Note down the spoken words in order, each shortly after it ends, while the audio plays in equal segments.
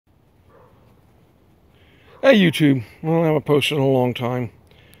Hey YouTube, well I haven't posted in a long time,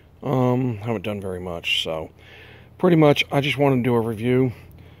 haven't done very much, so pretty much I just wanted to do a review.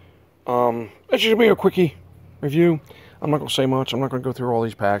 It's just going to be a quickie review. I'm not going to say much, I'm not going to go through all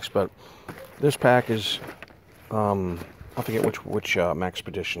these packs, but this pack is, I forget which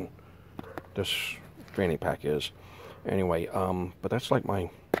Maxpedition this fanny pack is. Anyway, but that's like my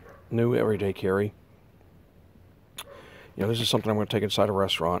new everyday carry. You know, this is something I'm going to take inside a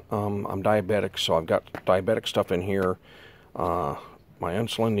restaurant. I'm diabetic, so I've got diabetic stuff in here. My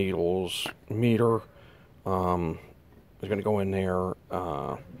insulin needles, meter, is going to go in there.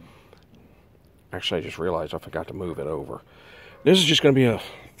 Actually, I just realized I forgot to move it over. This is just going to be a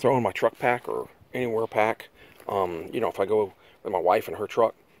throw in my truck pack or anywhere pack. You know, if I go with my wife in her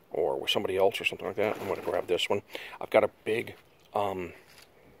truck or with somebody else or something like that, I'm going to grab this one. I've got a big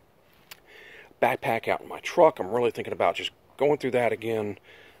backpack out in my truck. I'm really thinking about just going through that again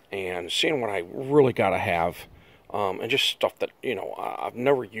and seeing what I really got to have, and just stuff that, you know, I've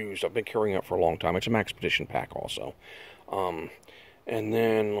never used. I've been carrying it for a long time. It's a Maxpedition pack also. And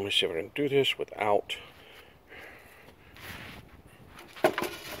then let me see if I can do this without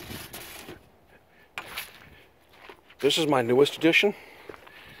this is my newest edition,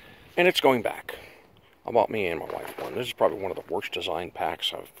 and it's going back. I bought me and my wife one. This is probably one of the worst designed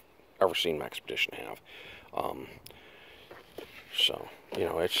packs I've ever seen Maxpedition have. So, you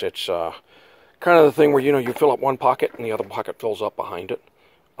know, it's kind of the thing where, you know, you fill up one pocket and the other pocket fills up behind it.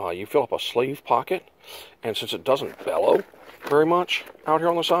 You fill up a sleeve pocket, and since it doesn't bellow very much out here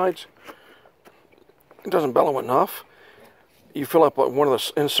on the sides, it doesn't bellow enough, you fill up one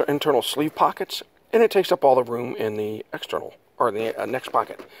of the internal sleeve pockets, and it takes up all the room in the external, or the next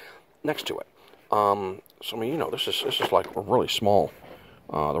pocket next to it. So, I mean, you know, this is like really small.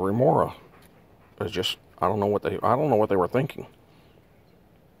 The Remora is just, I don't know what they were thinking,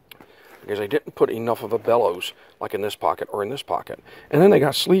 because they didn't put enough of a bellows like in this pocket or in this pocket. And then they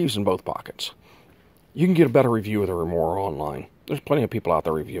got sleeves in both pockets. You can get a better review of the Remora online. There's plenty of people out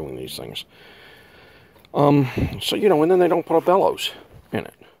there reviewing these things. So, you know, and then they don't put a bellows in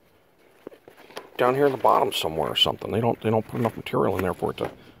it. Down here at the bottom somewhere or something. They don't put enough material in there for it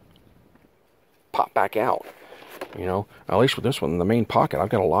to pop back out. You know, at least with this one, in the main pocket, I've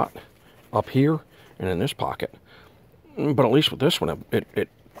got a lot up here and in this pocket. But at least with this one, it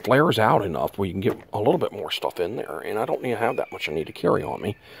flares out enough where you can get a little bit more stuff in there. And I don't need to have that much I need to carry on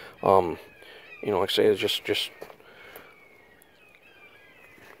me. You know, like I say, it's just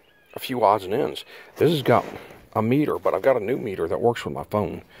a few odds and ends. This has got a meter, but I've got a new meter that works with my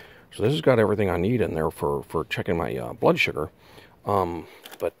phone. So this has got everything I need in there for checking my blood sugar.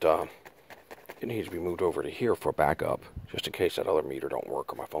 But it needs to be moved over to here for backup, just in case that other meter don't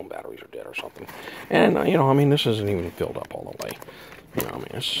work or my phone batteries are dead or something. And, you know, I mean, this isn't even filled up all the way. You know, I mean,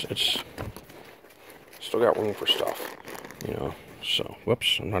 it's still got room for stuff, you know. So,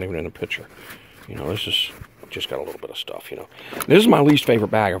 whoops, I'm not even in the picture. You know, this is just got a little bit of stuff, you know. This is my least favorite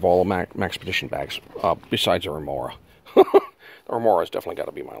bag of all the Maxpedition bags, besides the Remora. The Remora has definitely got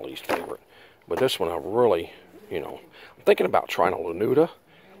to be my least favorite. But this one, I really, you know, I'm thinking about trying a Lanuta.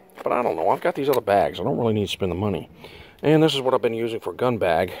 But I don't know. I've got these other bags. I don't really need to spend the money. And this is what I've been using for a gun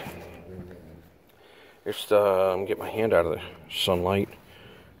bag. It's the, get my hand out of the sunlight.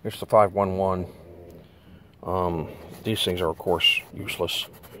 It's the 511. These things are, of course, useless.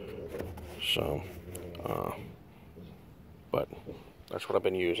 So, but that's what I've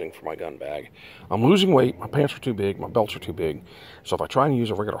been using for my gun bag. I'm losing weight. My pants are too big. My belts are too big. So if I try and use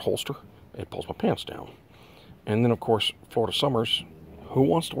a regular holster, it pulls my pants down. And then, of course, Florida summers. Who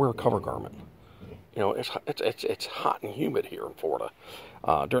wants to wear a cover garment? You know, it's hot and humid here in Florida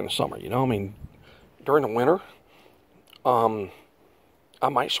during the summer. You know, I mean, during the winter, I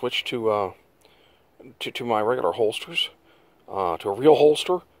might switch to my regular holsters, to a real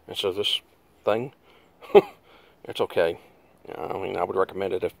holster instead of this thing. It's okay. I mean, I would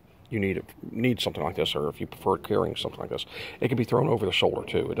recommend it if you need something like this, or if you prefer carrying something like this. It can be thrown over the shoulder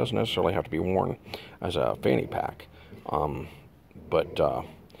too. It doesn't necessarily have to be worn as a fanny pack. But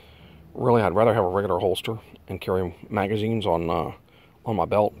really, I'd rather have a regular holster and carry magazines on my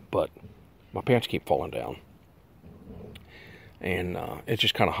belt, but my pants keep falling down. And it's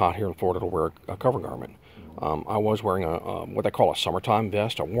just kind of hot here in Florida to wear a cover garment. I was wearing what they call a summertime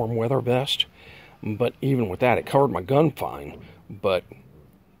vest, a warm weather vest. But even with that, it covered my gun fine. But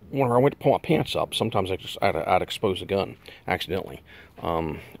when I went to pull my pants up, sometimes I'd expose the gun accidentally.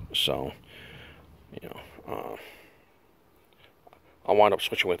 So, you know... I wind up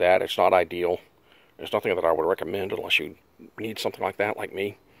switching with that. It's not ideal. It's nothing that I would recommend unless you need something like that, like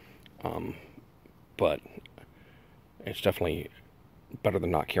me. But it's definitely better than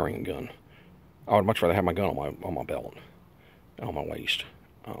not carrying a gun. I would much rather have my gun on my belt, on my waist,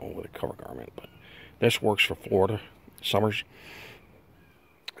 with a cover garment. But this works for Florida summers.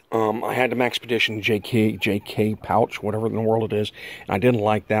 I had the Maxpedition JK pouch, whatever in the world it is, and I didn't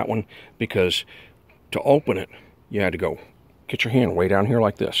like that one because to open it, you had to go get your hand way down here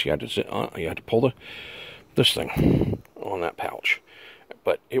like this. You had to pull this thing on that pouch,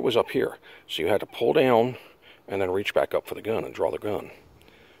 but it was up here, so you had to pull down and then reach back up for the gun and draw the gun.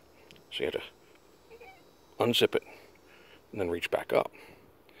 So you had to unzip it and then reach back up.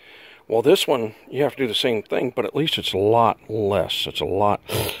 Well, this one, you have to do the same thing, but at least it's a lot less. It's a lot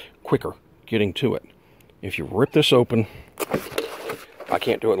quicker getting to it. If you rip this open, I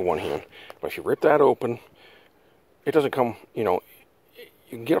can't do it in one hand, but if you rip that open, it doesn't come, you know,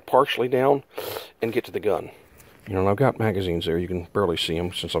 you can get it partially down and get to the gun. You know, and I've got magazines there. You can barely see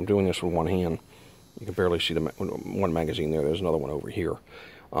them since I'm doing this with one hand. You can barely see the one magazine there. There's another one over here.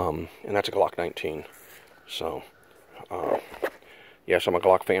 And that's a Glock 19. So, yes, I'm a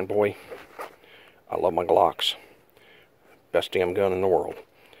Glock fanboy. I love my Glocks. Best damn gun in the world.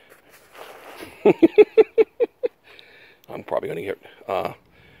 I'm probably going to get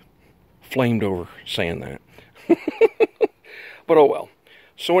flamed over saying that. But oh well.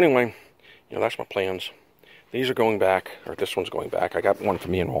 So anyway, you know, that's my plans. These are going back, or this one's going back. I got one for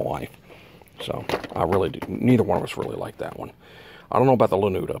me and my wife. So, I really do. Neither one of us really like that one. I don't know about the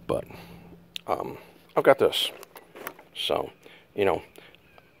Lanuda, but I've got this. So, you know,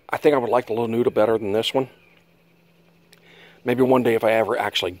 I think I would like the Lanuda better than this one. Maybe one day if I ever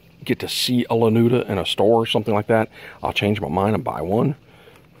actually get to see a Lanuda in a store or something like that, I'll change my mind and buy one.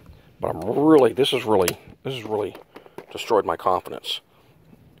 But this has really destroyed my confidence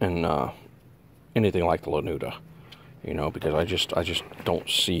in anything like the Lanuda. You know, because I just don't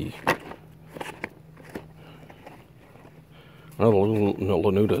see. I know the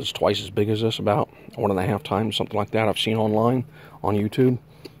Lanuda is twice as big as this, about 1.5 times, something like that. I've seen online on YouTube,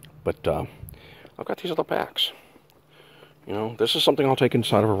 but I've got these other packs. You know, this is something I'll take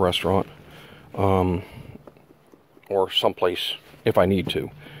inside of a restaurant, or someplace if I need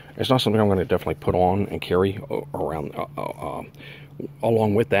to. It's not something I'm going to definitely put on and carry around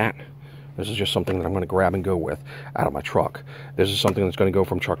along with that. This is just something that I'm going to grab and go with out of my truck. This is something that's going to go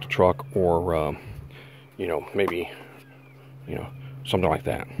from truck to truck, or you know, maybe, you know, something like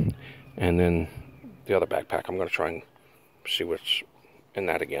that. And then the other backpack, I'm going to try and see what's in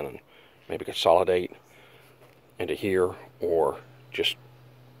that again, and maybe consolidate into here, or just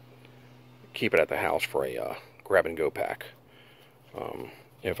keep it at the house for a grab and go pack,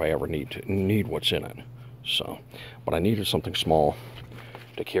 if I ever need what's in it. So, but I needed something small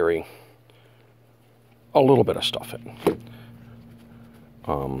to carry a little bit of stuff in.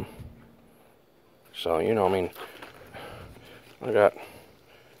 So, you know, I mean, I got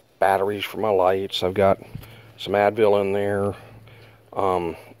batteries for my lights. I've got some Advil in there.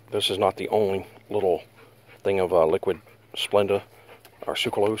 This is not the only little thing of liquid Splenda or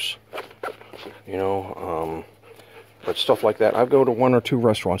sucralose, you know, but stuff like that. I go to 1 or 2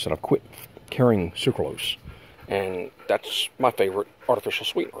 restaurants that I've quit carrying sucralose, and that's my favorite artificial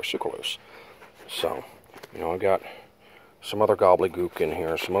sweetener, sucralose. So, you know, I got some other gobbledygook in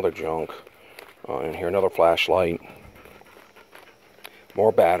here, some other junk in here, another flashlight,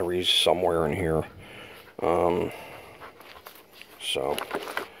 more batteries somewhere in here. So,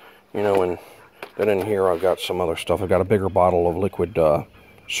 you know, and then in here I've got some other stuff. I've got a bigger bottle of liquid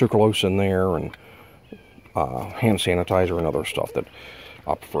sucralose in there, and hand sanitizer and other stuff that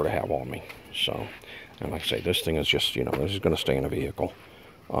I prefer to have on me. So, and like I say, this thing is just, you know, this is going to stay in a vehicle.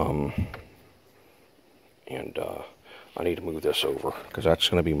 And I need to move this over, because that's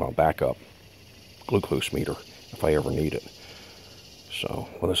going to be my backup glucose meter if I ever need it. So,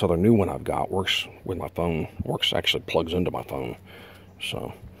 well, this other new one I've got works with my phone, actually plugs into my phone.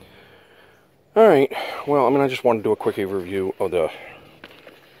 So, alright, well, I mean, I just wanted to do a quick review of the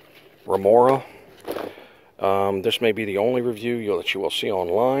Remora. This may be the only review that you will see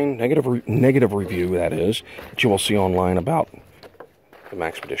online, negative review, that is, that you will see online about the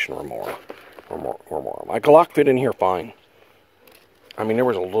Maxpedition Remora. My Glock fit in here fine. I mean, there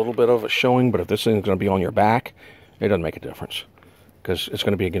was a little bit of it showing, but if this thing's going to be on your back, it doesn't make a difference, because it's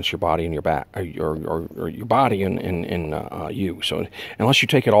going to be against your body and your back, or your body and you. So unless you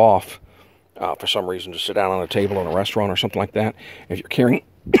take it off for some reason to sit down on a table in a restaurant or something like that, if you're carrying,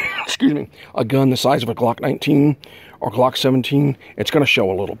 excuse me, a gun the size of a Glock 19 or Glock 17, it's going to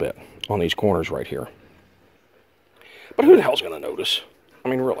show a little bit on these corners right here. But who the hell's going to notice? I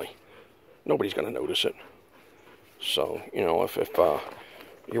mean, really, nobody's going to notice it. So, you know, if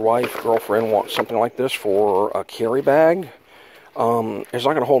your wife, girlfriend wants something like this for a carry bag, it's not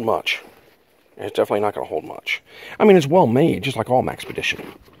going to hold much. And it's definitely not going to hold much. I mean, it's well made, just like all Maxpedition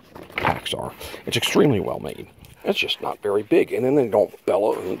packs are. It's extremely well made. It's just not very big. And then they don't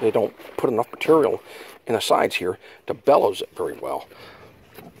bellow, they don't put enough material in the sides here to bellows it very well.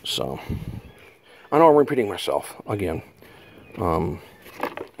 So, I know I'm repeating myself again. Anyway,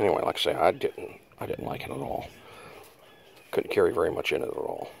 like I say, I didn't like it at all. Couldn't carry very much in it at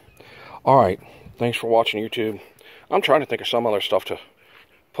all. Alright, thanks for watching YouTube. I'm trying to think of some other stuff to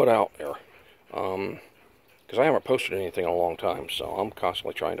put out there. Because I haven't posted anything in a long time, so I'm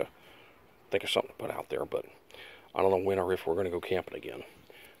constantly trying to think of something to put out there, but I don't know when or if we're going to go camping again.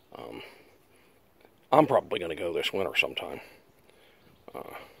 I'm probably going to go this winter sometime.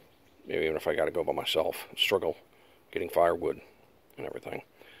 Maybe even if I got to go by myself, struggle getting firewood and everything.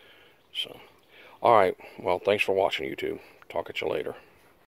 So, alright, well, thanks for watching, YouTube. Talk at you later.